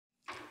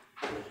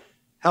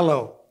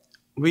Hello,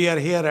 we are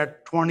here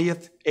at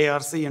 20th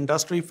ARC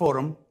Industry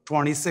Forum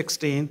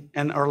 2016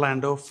 in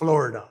Orlando,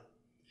 Florida.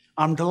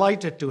 I'm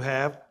delighted to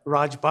have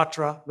Raj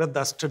Batra with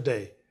us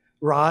today.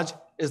 Raj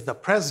is the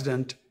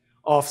president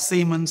of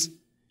Siemens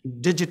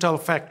Digital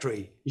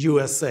Factory,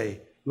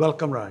 USA.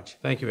 Welcome, Raj.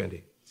 Thank you,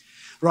 Andy.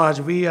 Raj,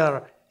 we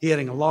are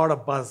hearing a lot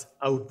of buzz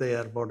out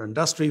there about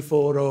Industry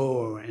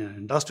 4.0,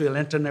 Industrial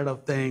Internet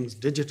of Things,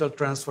 digital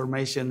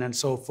transformation, and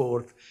so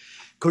forth.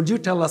 Could you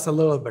tell us a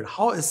little bit,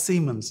 how is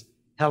Siemens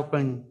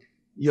helping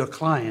your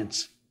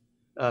clients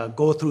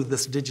go through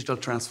this digital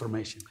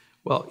transformation?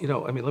 Well,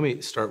 let me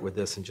start with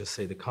this and just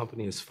say the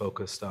company is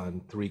focused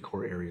on three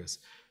core areas: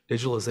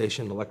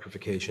 digitalization,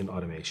 electrification,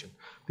 automation.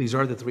 These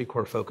are the three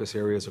core focus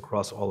areas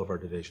across all of our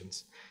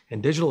divisions.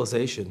 And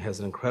digitalization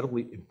has an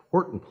incredibly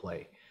important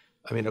play,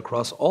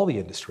 across all the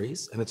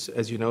industries, and it's,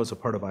 as you know, is a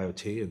part of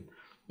IoT.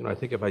 And I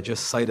think if I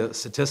just cite a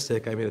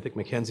statistic, I think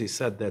McKinsey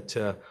said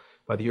that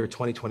by the year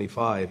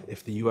 2025,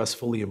 if the US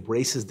fully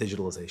embraces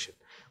digitalization,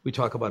 we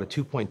talk about a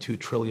 $2.2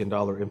 trillion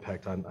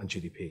impact on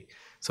GDP.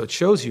 So it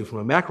shows you from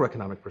a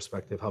macroeconomic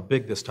perspective how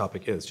big this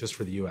topic is just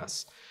for the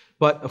US.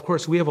 But of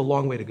course, we have a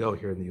long way to go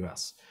here in the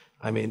US.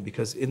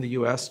 Because in the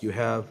US, you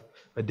have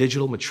a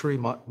digital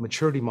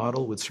maturity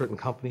model with certain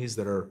companies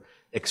that are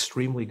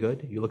extremely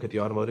good. You look at the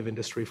automotive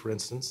industry, for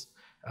instance.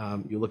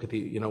 You look at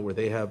the, where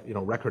they have,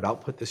 record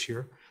output this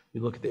year.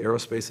 You look at the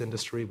aerospace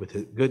industry with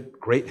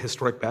great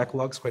historic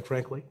backlogs, quite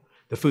frankly.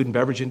 The food and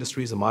beverage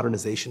industry is a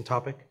modernization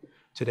topic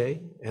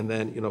today. And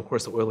then, of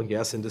course, the oil and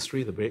gas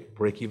industry, the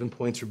break-even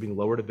points are being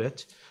lowered a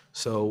bit.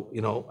 So,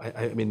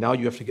 now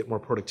you have to get more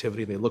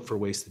productivity, and they look for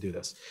ways to do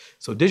this.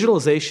 So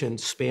digitalization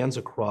spans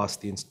across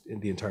the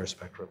entire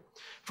spectrum.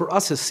 For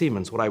us as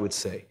Siemens, what I would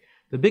say,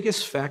 the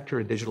biggest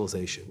factor in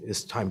digitalization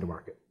is time to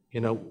market.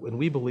 And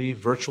we believe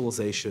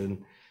virtualization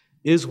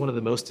is one of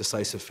the most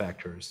decisive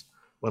factors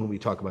when we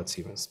talk about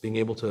Siemens. Being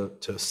able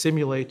to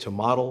simulate, to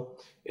model,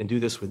 and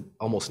do this with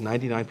almost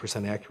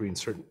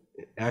 99%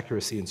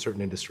 accuracy in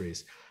certain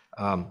industries,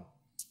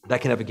 that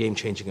can have a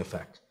game-changing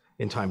effect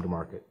in time to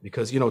market.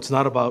 Because it's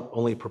not about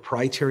only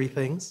proprietary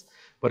things,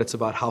 but it's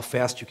about how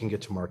fast you can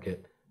get to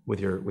market with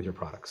your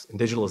products. And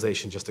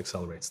digitalization just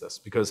accelerates this.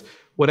 Because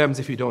what happens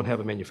if you don't have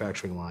a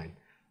manufacturing line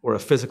or a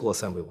physical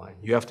assembly line?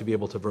 You have to be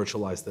able to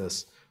virtualize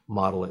this,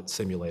 model it,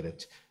 simulate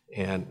it.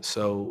 And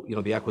so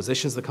the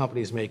acquisitions the company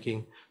is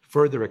making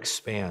further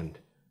expand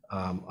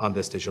on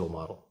this digital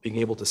model, being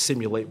able to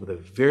simulate with a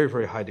very,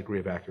 very high degree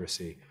of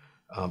accuracy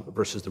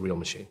versus the real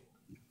machine.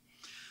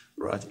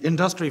 Right.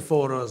 Industry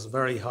 4.0 is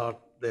very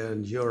hot there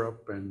in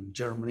Europe and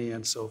Germany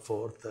and so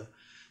forth.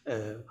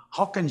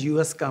 How can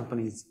US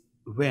companies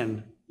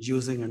win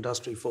using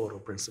Industry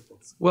 4.0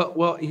 principles?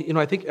 Well,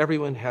 I think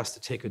everyone has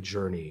to take a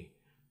journey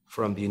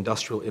from the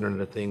industrial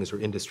Internet of Things or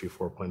Industry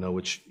 4.0,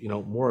 which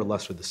more or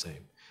less are the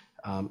same.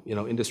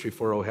 Industry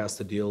 4.0 has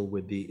to deal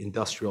with the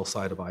industrial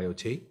side of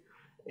IoT.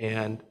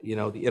 And the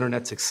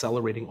internet's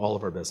accelerating all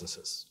of our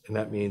businesses. And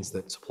that means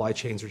that supply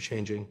chains are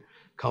changing.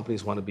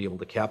 Companies want to be able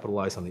to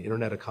capitalize on the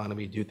internet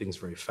economy, do things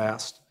very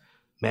fast.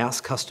 Mass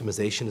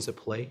customization is at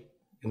play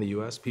in the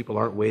US. People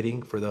aren't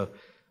waiting for the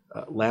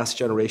last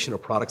generation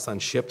of products on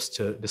ships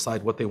to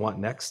decide what they want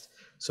next.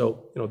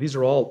 So these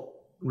are all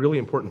really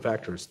important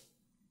factors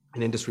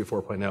in Industry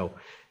 4.0.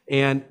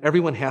 And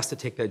everyone has to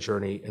take that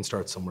journey and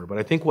start somewhere. But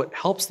I think what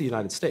helps the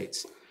United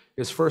States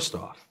is, first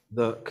off,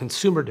 the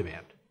consumer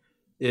demand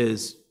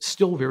is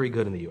still very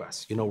good in the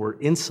US. We're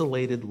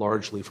insulated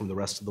largely from the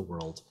rest of the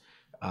world.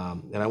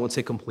 And I won't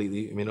say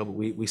completely, but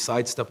we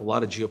sidestep a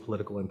lot of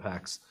geopolitical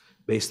impacts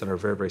based on our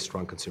very, very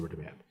strong consumer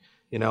demand.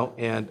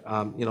 And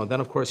then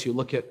of course you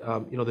look at,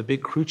 the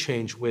big crew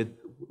change with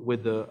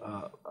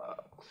the,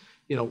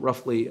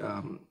 roughly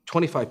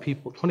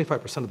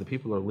 25% of the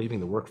people are leaving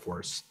the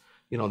workforce,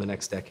 in the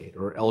next decade,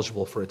 or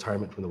eligible for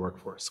retirement from the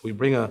workforce. We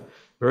bring a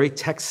very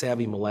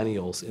tech-savvy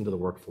millennials into the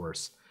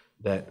workforce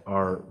that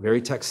are very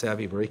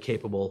tech-savvy, very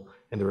capable,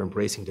 and they're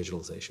embracing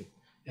digitalization.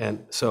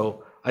 And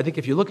so I think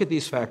if you look at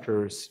these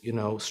factors,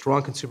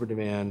 strong consumer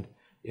demand,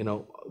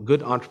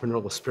 good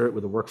entrepreneurial spirit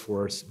with the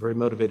workforce, very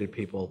motivated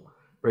people,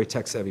 very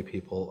tech-savvy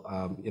people,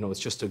 it's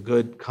just a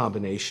good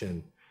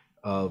combination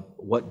of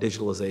what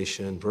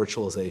digitalization,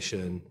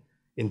 virtualization,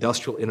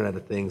 industrial Internet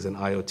of Things, and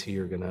IoT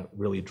are going to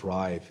really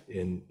drive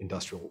in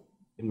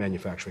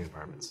manufacturing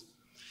environments.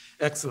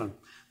 Excellent.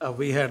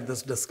 We had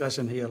this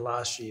discussion here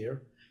last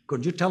year.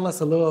 Could you tell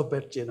us a little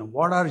bit,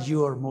 what are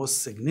your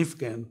most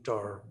significant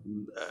or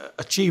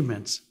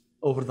achievements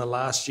over the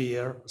last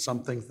year,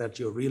 some things that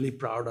you're really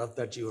proud of,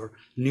 that your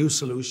new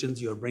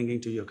solutions you're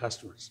bringing to your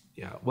customers?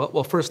 Yeah,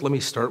 well, first let me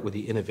start with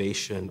the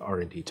innovation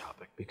R&D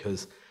topic,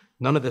 because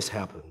none of this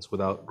happens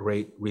without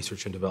great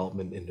research and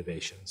development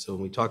innovation. So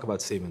when we talk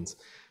about Siemens,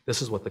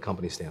 this is what the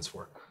company stands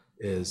for,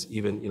 is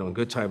even in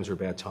good times or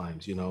bad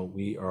times,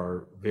 we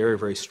are very,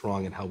 very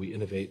strong in how we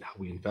innovate, how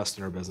we invest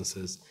in our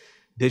businesses.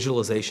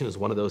 Digitalization is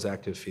one of those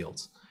active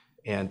fields.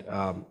 And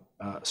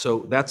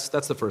so that's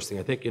the first thing.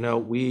 I think,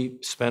 we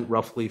spent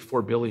roughly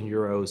 4 billion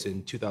euros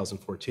in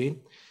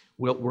 2014.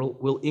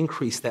 We'll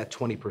increase that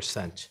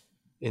 20%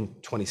 in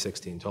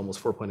 2016 to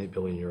almost 4.8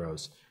 billion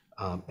euros.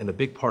 And a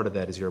big part of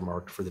that is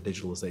earmarked for the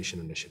digitalization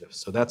initiative.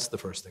 So that's the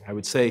first thing. I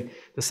would say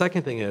the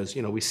second thing is,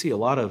 we see a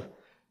lot of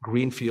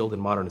greenfield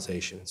and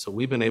modernization. So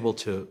we've been able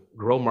to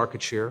grow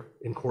market share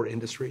in core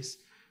industries,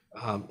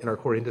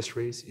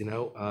 industries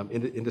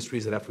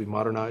that have to be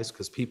modernized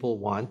because people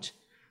want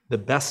the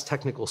best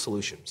technical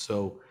solution.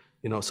 So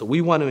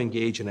we want to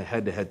engage in a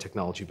head-to-head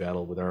technology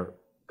battle with our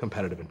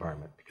competitive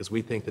environment because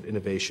we think that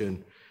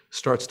innovation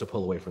starts to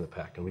pull away from the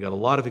pack. And we got a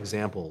lot of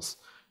examples,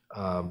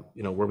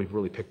 where we've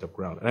really picked up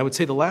ground. And I would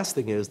say the last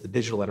thing is the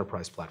digital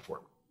enterprise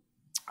platform.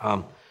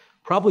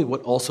 Probably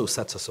what also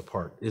sets us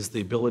apart is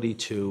the ability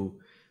to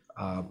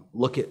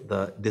look at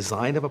the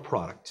design of a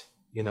product,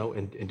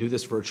 and do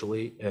this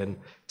virtually and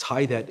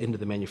tie that into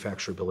the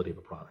manufacturability of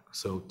a product.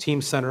 So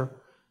Teamcenter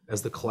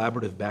as the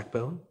collaborative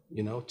backbone,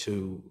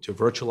 to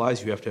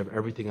virtualize, you have to have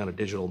everything on a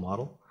digital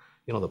model.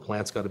 The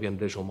plant's got to be on a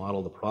digital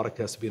model, the product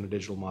has to be in a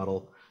digital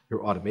model,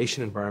 your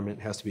automation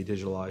environment has to be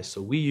digitalized.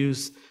 So we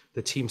use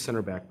the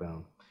Teamcenter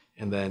backbone,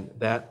 and then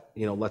that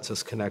lets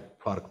us connect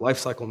product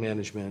lifecycle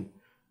management,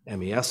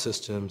 MES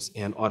systems,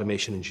 and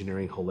automation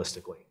engineering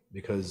holistically,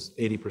 because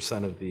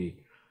 80% of the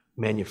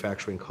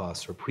manufacturing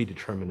costs are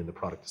predetermined in the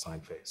product design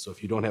phase. So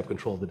if you don't have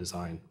control of the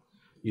design,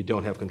 you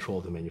don't have control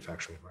of the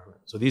manufacturing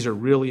environment. So these are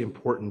really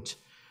important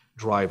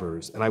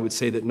drivers, and I would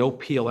say that no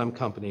PLM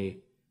company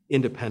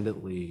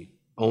independently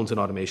owns an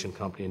automation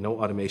company, and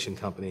no automation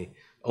company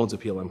owns a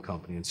PLM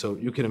company. And so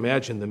you can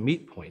imagine the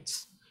meat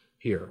points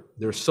here.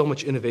 There's so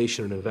much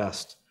innovation and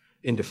invest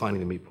in defining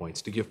the meat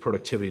points to give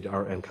productivity to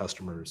our end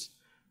customers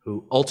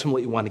who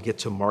ultimately want to get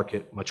to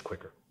market much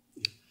quicker.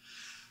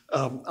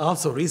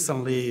 Also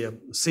recently,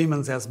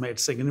 Siemens has made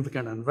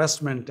significant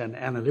investment in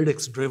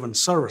analytics-driven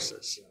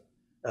services.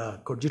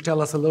 Could you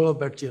tell us a little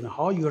bit,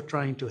 how you're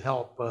trying to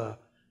help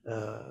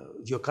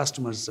your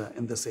customers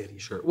in this area?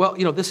 Sure. Well,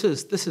 this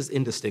is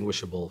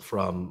indistinguishable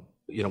from,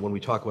 when we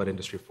talk about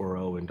Industry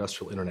 4.0,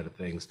 industrial Internet of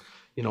Things.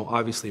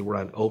 Obviously we're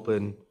on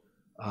open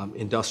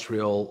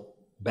industrial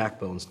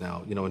backbones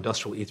now.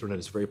 Industrial Ethernet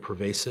is very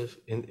pervasive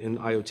in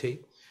IoT.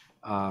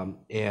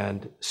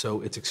 And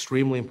so it's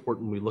extremely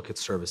important when we look at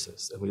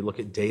services and we look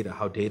at data,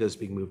 how data is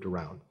being moved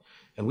around.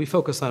 And we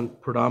focus on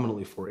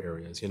predominantly 4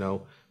 areas,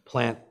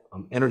 plant,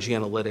 energy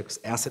analytics,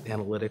 asset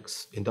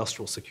analytics,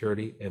 industrial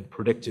security, and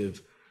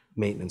predictive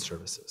maintenance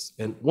services.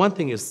 And one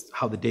thing is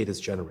how the data is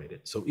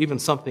generated. So even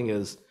something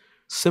as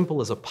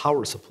simple as a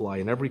power supply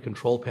in every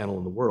control panel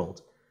in the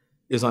world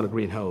is on a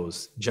green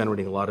hose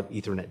generating a lot of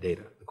Ethernet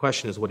data. The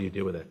question is, what do you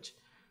do with it?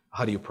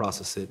 How do you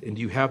process it? And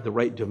do you have the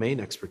right domain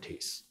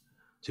expertise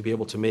to be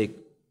able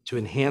to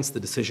enhance the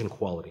decision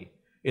quality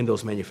in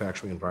those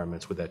manufacturing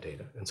environments with that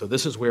data? And so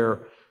this is where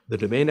the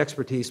domain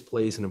expertise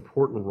plays an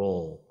important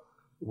role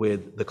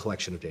with the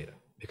collection of data.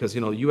 Because,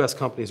 US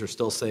companies are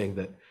still saying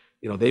that,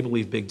 they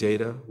believe big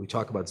data, we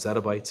talk about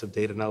zettabytes of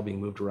data now being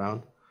moved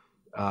around,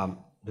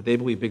 that they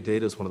believe big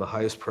data is one of the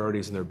highest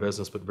priorities in their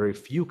business, but very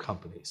few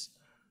companies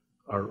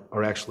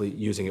are actually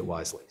using it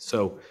wisely.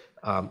 So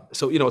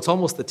it's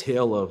almost the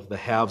tale of the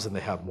haves and the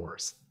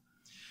have-mores.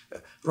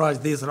 Raj,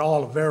 these are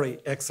all very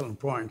excellent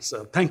points.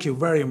 Thank you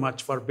very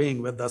much for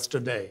being with us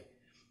today.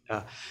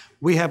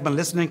 We have been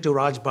listening to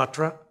Raj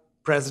Batra,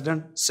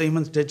 President,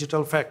 Siemens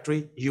Digital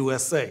Factory,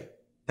 USA.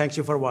 Thank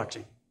you for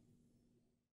watching.